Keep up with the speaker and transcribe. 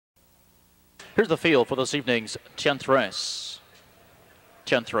Here's the field for this evening's 10th race.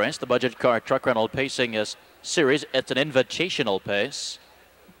 10th race, the budget car truck rental pacing is series. It's an invitational pace.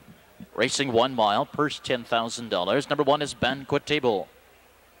 Racing 1 mile, purse $10,000. Number 1 is Banquet Table.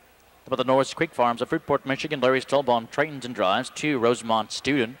 About the Norris Creek Farms of Fruitport, Michigan, Larry Stolbaum trains and drives. 2, Rosemont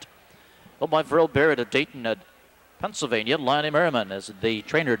Student. Owned by Verl Barrett of Dayton, Pennsylvania. Lonnie Merriman is the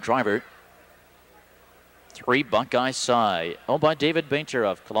trainer driver. 3, Buckeye Sigh. Owned by David Bainter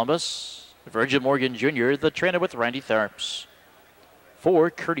of Columbus. Virgil Morgan Jr., the trainer with Randy Tharps.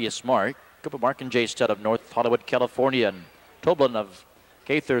 4, Courteous Mark. Cooper Mark and Jay Studd of North Hollywood, California. And Toblin of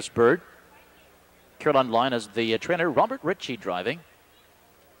Gaithersburg. Caroline Line is the trainer. Robert Ritchie driving.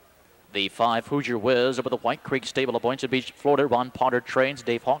 The 5, Hoosier Whiz over the White Creek Stable of Boynton Beach, Florida. Ron Potter trains.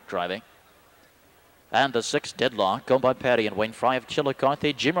 Dave Hawk driving. And the 6, Deadlock, owned by Patty and Wayne Fry of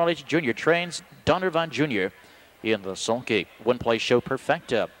Chillicothe. Jim Raleigh Jr. trains. Donner Von Jr. in the sulky. One-play show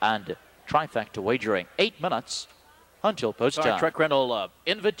Perfecta and Trifecta wagering. 8 minutes until post time. Truck rental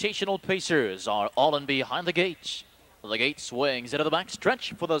invitational pacers are all in behind the gate. The gate swings into the back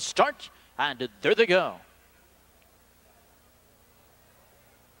stretch for the start, and there they go.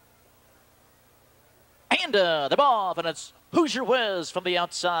 And they're off, and it's Hoosier Whiz from the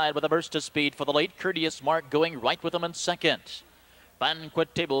outside with a burst of speed for the late. Courteous Mark going right with them in second.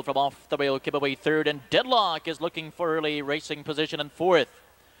 Banquet Table from off the rail came away third, and Deadlock is looking for early racing position in fourth.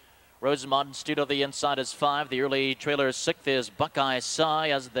 Rosemont Student of the inside is 5. The early trailer 6th is Buckeye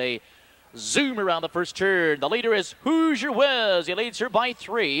Sigh as they zoom around the first turn. The leader is Hoosier Whiz. He leads her by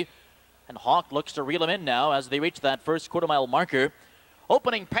 3. And Hawk looks to reel him in now as they reach that first quarter-mile marker.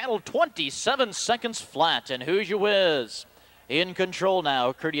 Opening panel 27 seconds flat, and Hoosier Whiz in control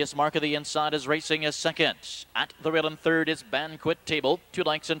now. Courteous Mark of the inside is racing as second. At the rail in third is Banquet Table. 2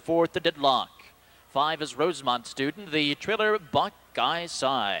 lengths in fourth to Deadlock. 5 is Rosemont Student. The trailer Buckeye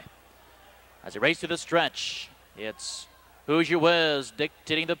Sigh. As he races to the stretch, it's Hoosier Whiz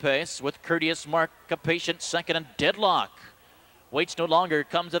dictating the pace with Courteous Mark a patient second, and Deadlock waits no longer,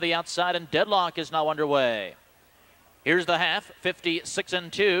 comes to the outside, and Deadlock is now underway. Here's the half, 56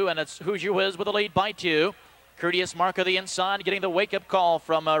 and 2, and it's Hoosier Whiz with a lead by 2. Courteous Mark of the inside getting the wake-up call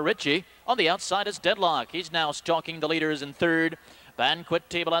from Ritchie. On the outside is Deadlock. He's now stalking the leaders in third. Banquet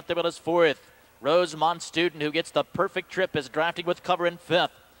Table at the wheel is fourth. Rosemont Student, who gets the perfect trip, is drafting with cover in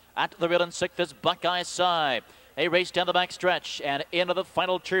fifth. At the rail in sixth is Buckeye Sigh. A race down the back stretch, and into the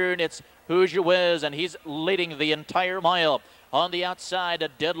final turn, it's Hoosier Whiz, and he's leading the entire mile. On the outside, a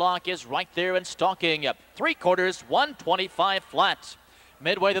Deadlock is right there and stalking. 3/4, 125 flat.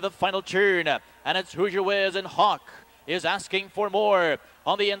 Midway to the final turn, and it's Hoosier Whiz, and Hawk is asking for more.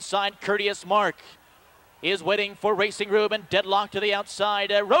 On the inside, Courteous Mark is waiting for racing room, and Deadlock to the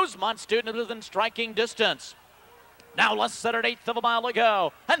outside. Rosemont Student is in striking distance. Now less than 1/8 of a mile to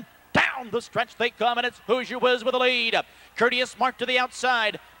go, and down the stretch they come, and it's Hoosier Whiz with the lead. Courteous Mark to the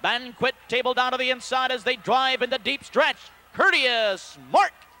outside. Banquet Table down to the inside as they drive in the deep stretch. Courteous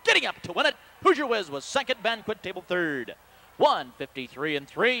Mark getting up to win it. Hoosier Whiz was second, Banquet Table third. 1:53 and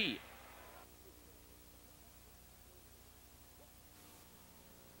 3.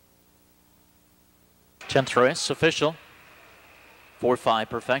 Tenth race official. 4-5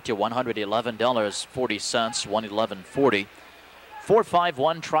 Perfecta, $111.40, $111.40.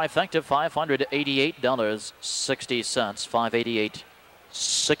 4-5-1 Trifecta, $588.60,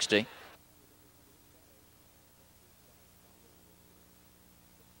 $588.60.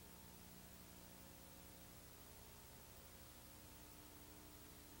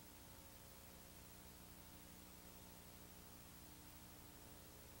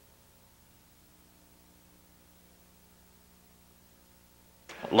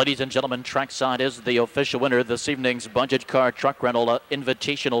 Ladies and gentlemen, trackside is the official winner this evening's budget car truck rental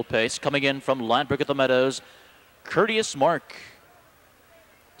invitational pace. Coming in from Ladbroke at the Meadows, Courteous Mark.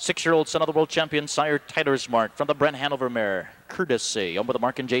 6-year-old son of the world champion sire Tyler's Mark from the Brent Hanover mare, Courtesy. On with the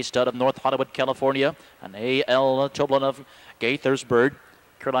Mark and J Studd of North Hollywood, California, and A.L. Toblin of Gaithersburg.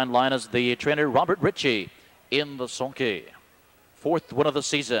 Caroline Line is the trainer, Robert Ritchie in the sulky. 4th win of the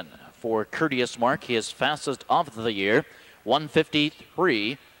season for Courteous Mark. He is fastest of the year.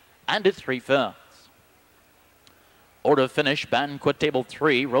 153 and 3/5. Order of finish, Banquet Table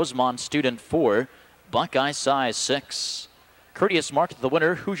 3, Rosemont Student 4, Buckeye Sigh 6. Courteous Mark the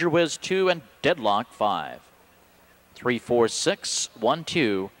winner, Hoosier Whiz 2, and Deadlock 5. 3, 4, 6, 1,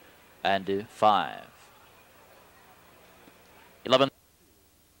 2, and 5. 11.